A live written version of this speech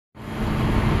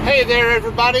Hey there,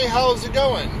 everybody. How's it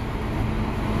going?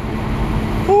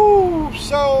 Woo.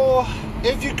 So,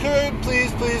 if you could,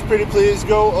 please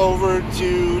go over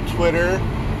to Twitter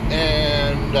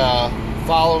and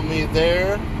follow me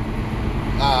there.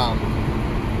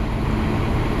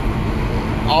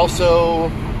 Also,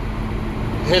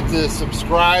 hit the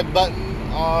subscribe button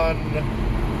on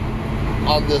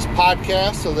this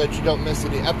podcast so that you don't miss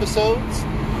any episodes.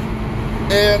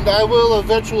 And I will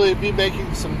eventually be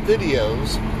making some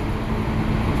videos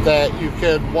that you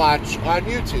can watch on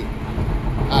YouTube.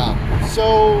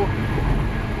 So,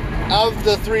 of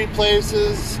the three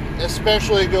places,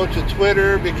 especially go to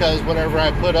Twitter, because whenever I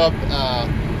put up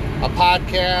a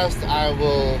podcast, I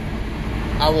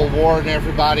will warn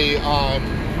everybody on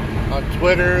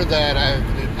Twitter that I have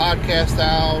a new podcast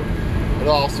out.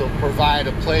 It'll also provide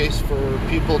a place for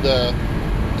people to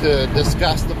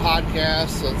discuss the podcast,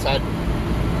 since I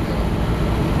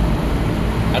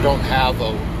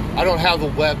don't have a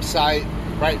website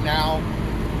right now.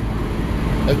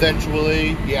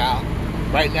 Eventually, yeah.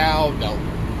 Right now, no.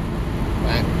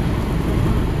 Right?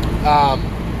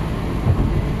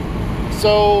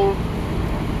 So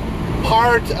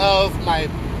part of my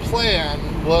plan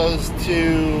was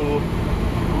to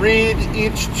read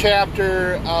each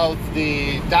chapter of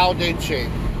the Tao Te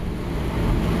Ching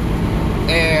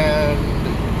and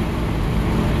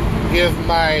give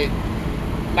my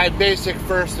basic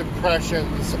first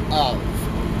impressions of.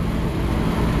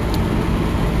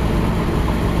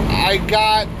 I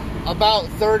got about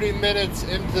 30 minutes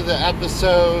into the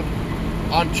episode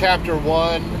on chapter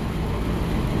 1,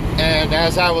 and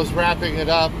as I was wrapping it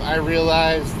up, I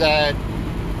realized that,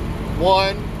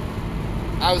 one,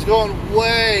 I was going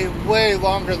way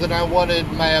longer than I wanted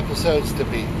my episodes to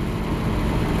be.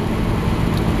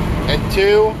 And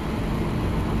two,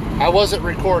 I wasn't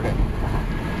recording.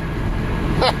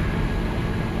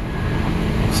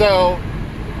 So,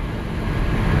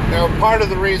 part of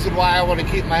the reason why I want to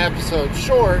keep my episodes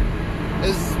short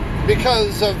is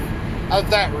because of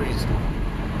that reason.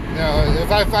 If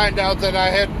I find out that I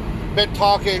had been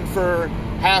talking for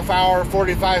half hour,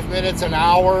 45 minutes, an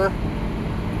hour,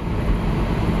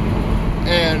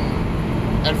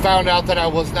 and found out that I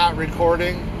was not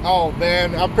recording, oh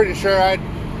man, I'm pretty sure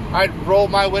I'd roll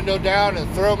my window down and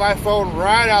throw my phone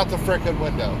right out the frickin'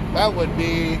 window. That would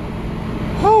be,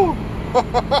 whew.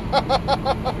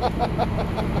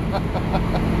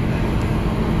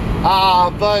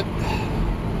 But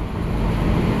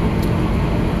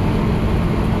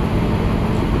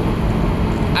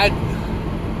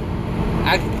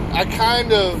I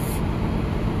kind of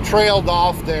trailed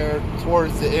off there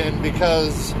towards the end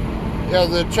because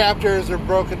the chapters are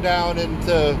broken down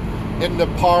into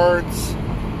parts,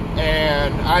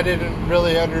 and I didn't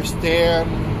really understand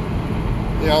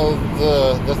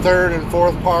the third and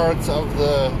fourth parts of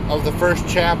the first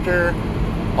chapter.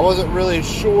 I wasn't really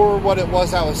sure what it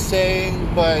was I was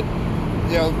saying, but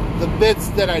the bits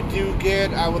that I do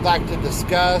get, I would like to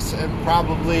discuss and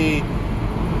probably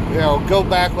go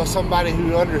back with somebody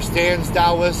who understands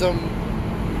Taoism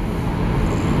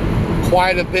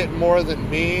quite a bit more than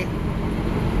me,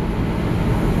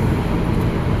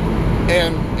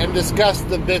 and discuss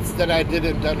the bits that I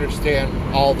didn't understand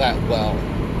all that well.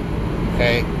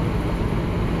 Okay,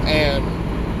 and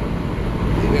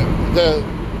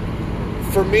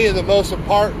for me the most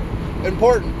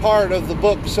important part of the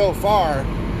book so far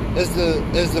is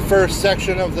the first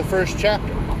section of the first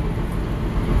chapter.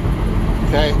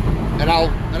 Okay, and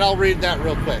I'll read that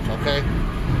real quick. Okay,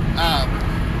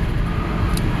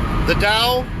 the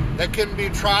Tao that can be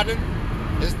trodden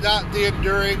is not the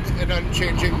enduring and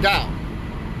unchanging Tao.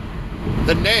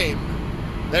 The name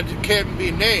that can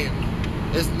be named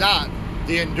is not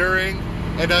the enduring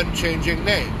and unchanging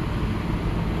name.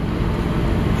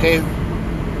 Okay,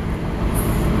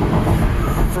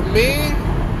 for me,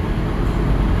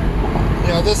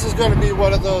 this is going to be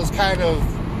one of those kind of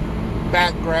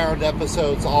background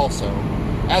episodes also.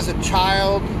 As a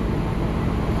child,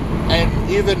 and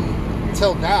even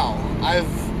till now,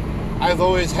 I've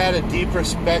always had a deep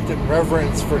respect and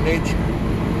reverence for nature.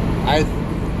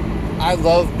 I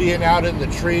love being out in the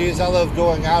trees. I love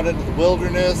going out into the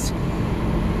wilderness.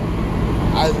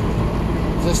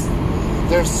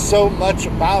 There's so much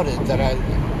about it that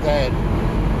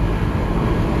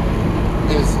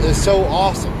is so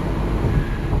awesome.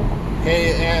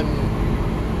 Okay, and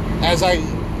as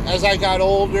I got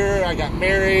older, I got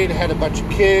married, had a bunch of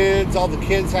kids. All the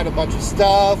kids had a bunch of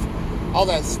stuff. All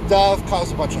that stuff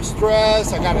caused a bunch of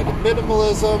stress. I got into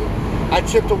minimalism. I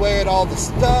chipped away at all the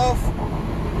stuff.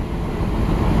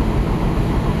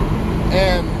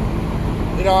 And,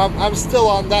 I'm still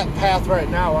on that path right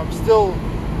now. I'm still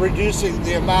reducing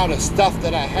the amount of stuff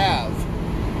that I have.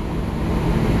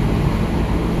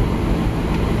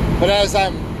 But as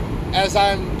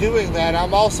I'm doing that,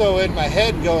 I'm also in my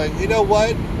head going, you know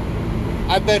what?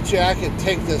 I bet you I could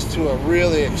take this to a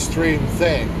really extreme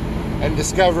thing and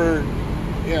discover,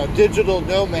 digital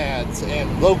nomads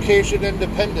and location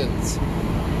independence,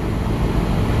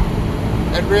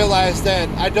 and realize that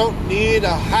I don't need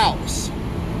a house.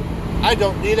 I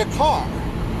don't need a car.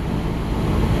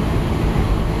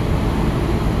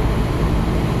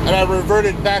 And I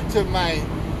reverted back to my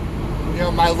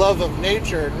love of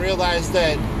nature and realized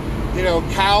that,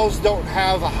 cows don't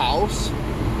have a house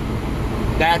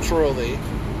naturally.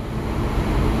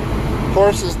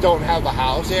 Horses don't have a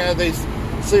house. Yeah, they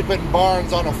sleep in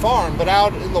barns on a farm, but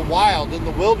out in the wild, in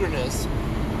the wilderness,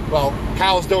 well,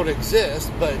 cows don't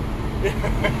exist, but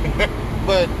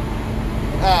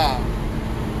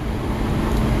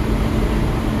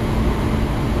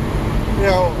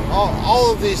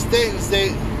all of these things,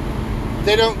 they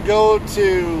don't go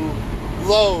to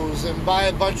Lowe's and buy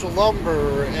a bunch of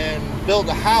lumber and build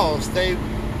a house. They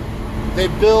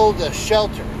build a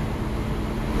shelter.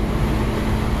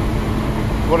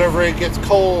 Whenever it gets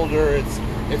cold or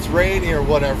it's rainy or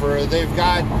whatever, they've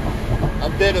got a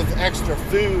bit of extra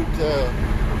food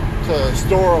to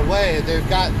store away. They've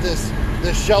got this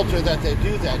shelter that they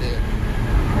do that in.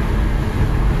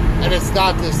 And it's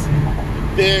not this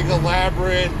big,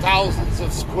 elaborate, thousands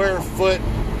of square foot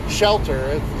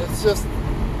shelter. It's just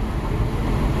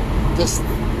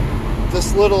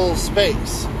this little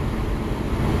space.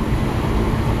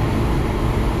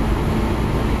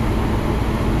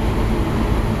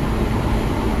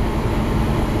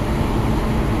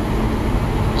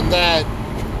 And that,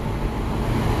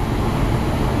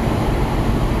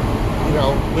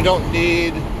 we don't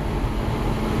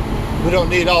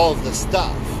need all of the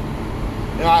stuff.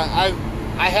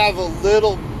 I have a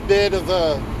little bit of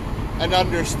an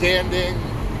understanding,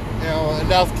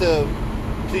 enough to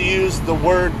use the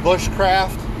word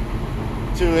bushcraft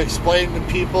to explain to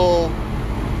people,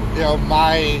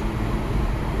 my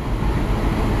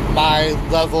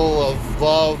level of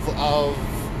love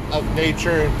of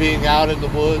nature and being out in the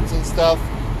woods and stuff.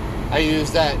 I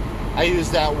use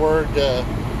that word to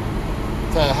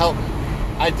help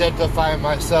identify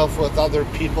myself with other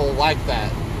people like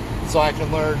that, so I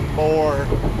can learn more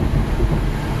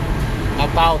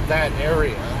about that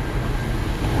area.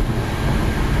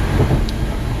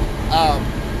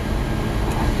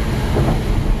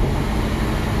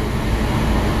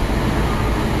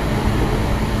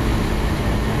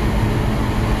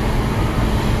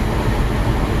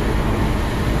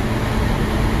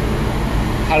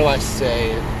 How do I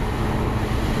say it?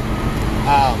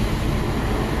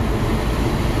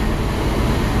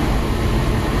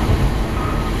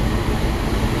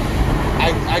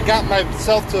 I got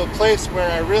myself to a place where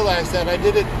I realized that I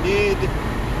didn't need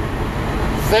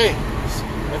things.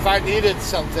 If I needed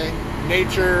something,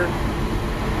 nature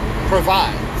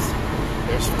provides.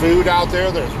 There's food out there,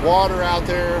 there's water out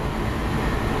there.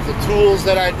 The tools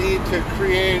that I need to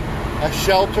create a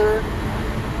shelter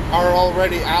are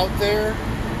already out there.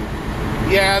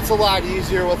 Yeah, it's a lot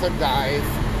easier with a knife.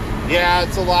 Yeah,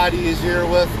 it's a lot easier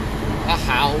with a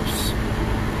house,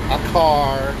 a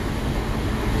car.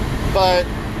 But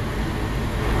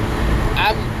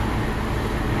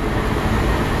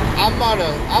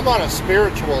I'm on a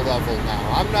spiritual level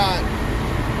now. I'm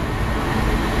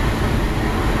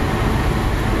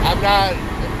not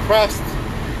impressed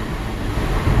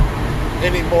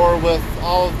anymore with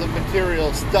all of the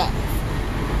material stuff.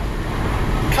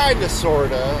 Kinda,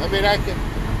 sorta. I mean, I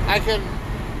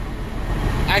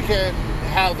can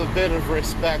have a bit of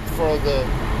respect for the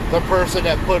person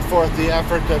that put forth the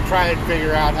effort to try and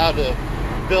figure out how to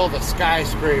build a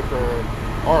skyscraper,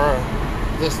 or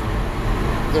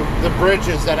the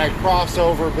bridges that I cross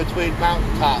over between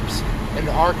mountaintops in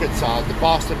Arkansas, the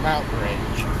Boston Mountain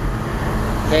Range.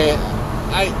 Okay,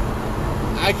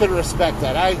 I can respect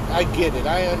that. I get it.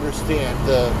 I understand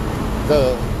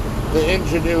the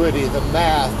ingenuity, the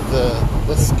math,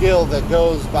 the skill that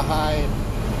goes behind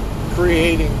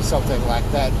creating something like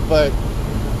that. But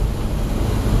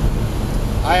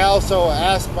I also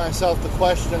ask myself the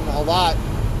question a lot,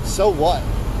 so what?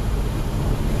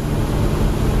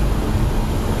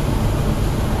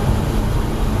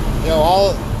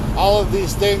 All of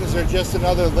these things are just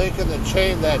another link in the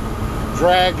chain that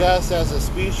drag us as a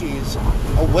species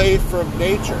away from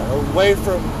nature, away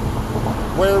from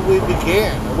where we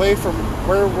began, away from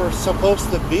where we're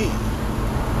supposed to be.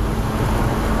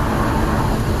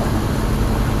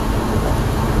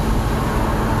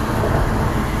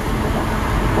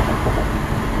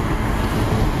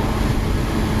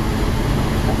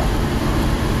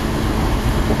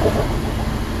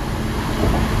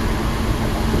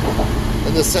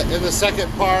 in the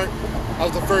second part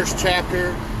of the first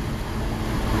chapter,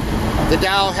 the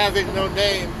Tao having no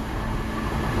name,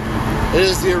 it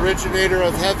is the originator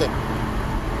of heaven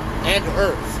and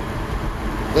earth.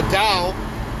 The Tao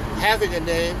having a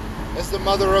name is the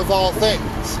mother of all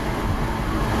things.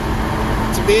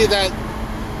 To me,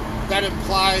 that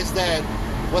implies that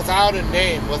without a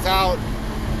name, without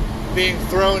being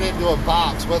thrown into a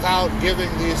box, without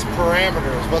giving these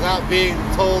parameters, without being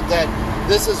told that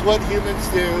this is what humans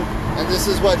do and this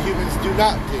is what humans do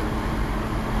not do.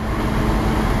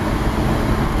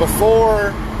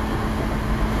 Before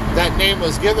that name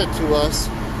was given to us,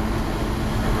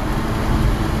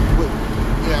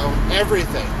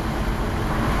 everything,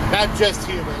 not just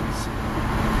humans,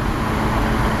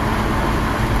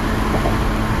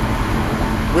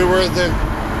 we were the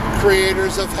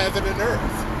creators of heaven and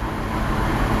earth.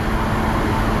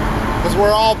 Because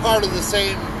we're all part of the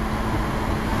same,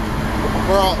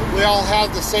 we all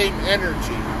have the same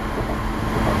energy.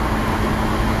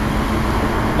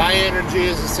 My energy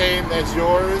is the same as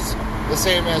yours, the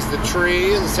same as the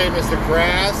tree, the same as the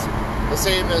grass, the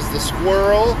same as the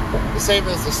squirrel, the same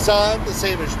as the sun, the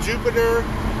same as Jupiter,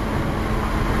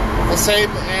 the same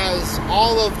as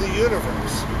all of the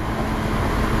universe.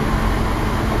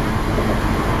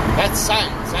 That's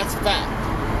science, that's fact.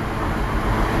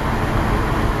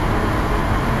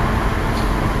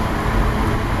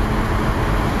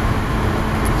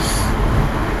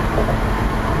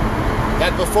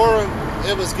 That before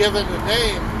it was given a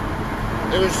name,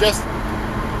 it was just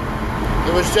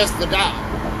the Tao.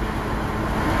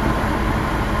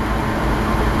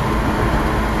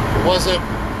 It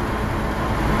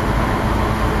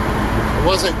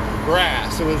wasn't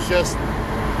grass. It was just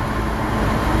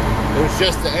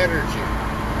the energy.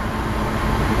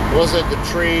 It wasn't the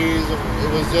trees.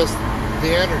 It was just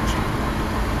the energy.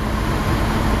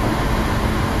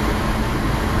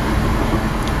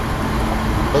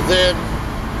 But then,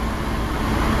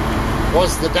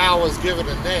 once the Tao was given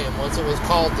a name, once it was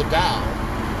called the Tao,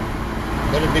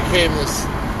 then it became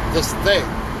this thing.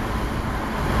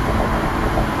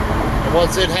 And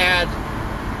once it had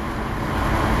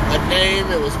a name,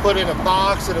 it was put in a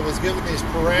box, and it was given these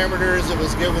parameters, it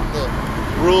was given the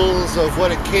rules of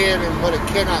what it can and what it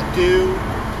cannot do.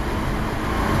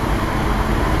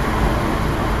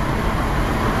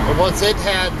 And once it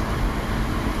had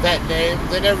that name,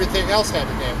 then everything else had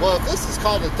a name. Well, if this is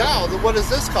called a Tao, then what is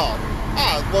this called?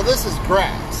 Well, this is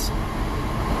grass.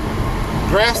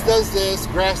 Grass does this,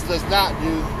 grass does not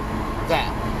do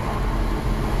that.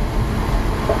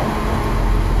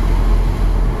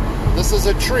 This is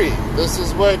a tree. This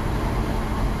is what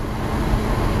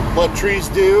trees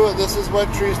do, and this is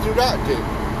what trees do not do.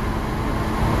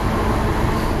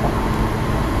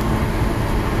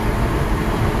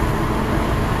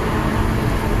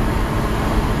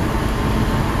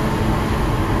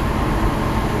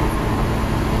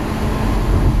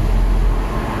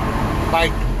 By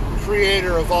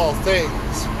creator of all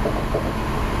things,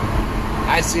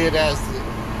 I see it as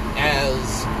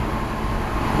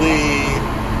we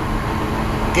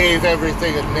gave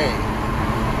everything a name.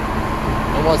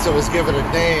 And once it was given a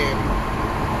name,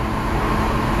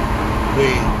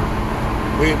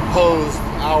 we imposed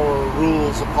our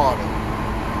rules upon it.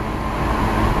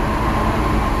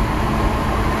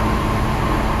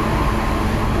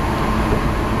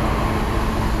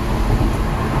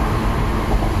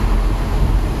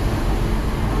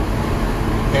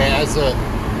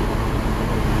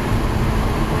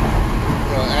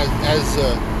 As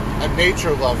a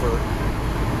nature lover,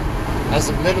 as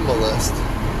a minimalist,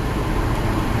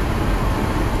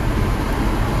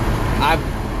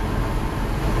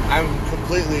 I'm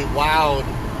completely wowed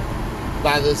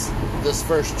by this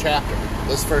first chapter,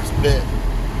 this first bit.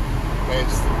 Okay,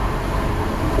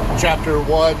 chapter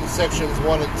 1, sections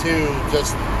 1 and 2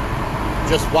 just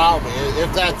wow me.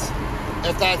 If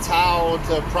that's how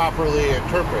to properly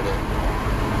interpret it.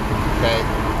 Okay.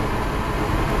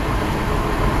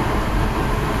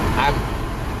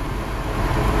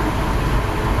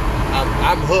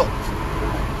 I'm hooked.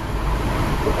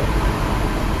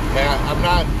 Okay,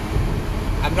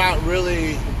 I'm not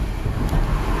really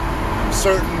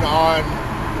certain on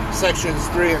sections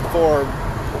 3 and 4.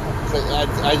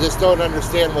 I just don't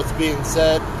understand what's being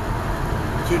said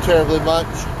too terribly much.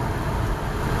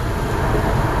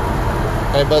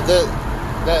 Okay, but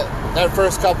that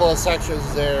first couple of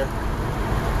sections there,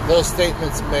 those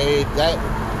statements made, that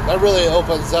really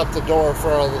opens up the door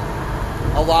for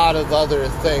a lot of other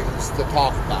things to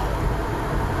talk about.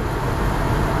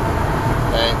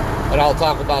 Okay? And I'll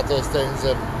talk about those things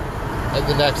in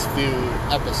the next few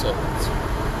episodes.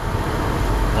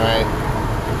 Alright?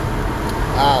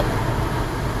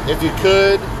 If you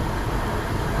could,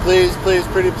 please, please,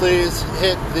 pretty please,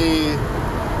 hit the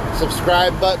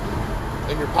subscribe button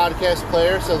in your podcast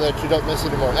player so that you don't miss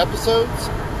any more episodes.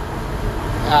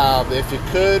 If you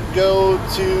could, go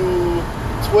to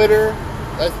Twitter.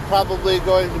 That's probably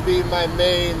going to be my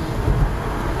main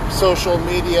social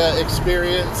media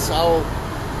experience. I'll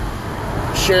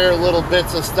share little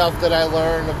bits of stuff that I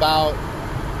learn about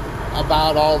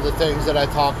all the things that I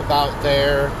talk about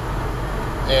there,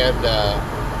 and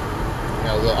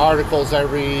the articles I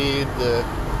read, the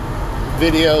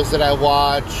videos that I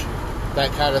watch,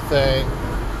 that kind of thing.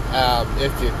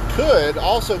 If you could,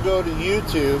 also go to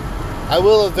YouTube. I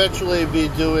will eventually be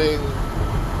doing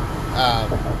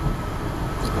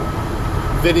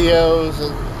videos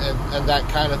and that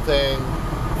kind of thing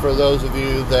for those of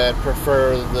you that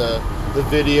prefer the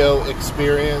video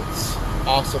experience.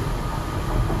 Awesome.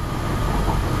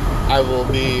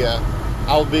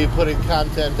 I'll be putting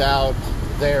content out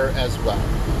there as well.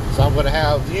 So I'm going to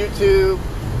have YouTube,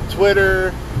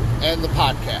 Twitter, and the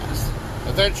podcast.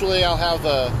 Eventually I'll have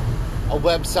a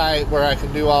website where I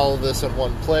can do all of this in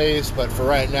one place, but for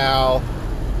right now,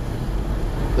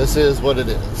 this is what it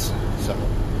is. So,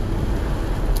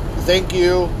 thank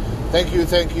you,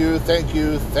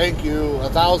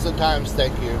 1,000 times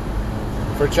thank you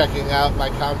for checking out my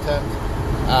content.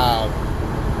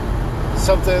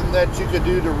 Something that you could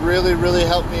do to really, really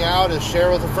help me out is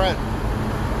share with a friend.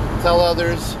 Tell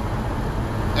others,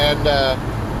 and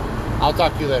I'll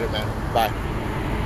talk to you later, man. Bye.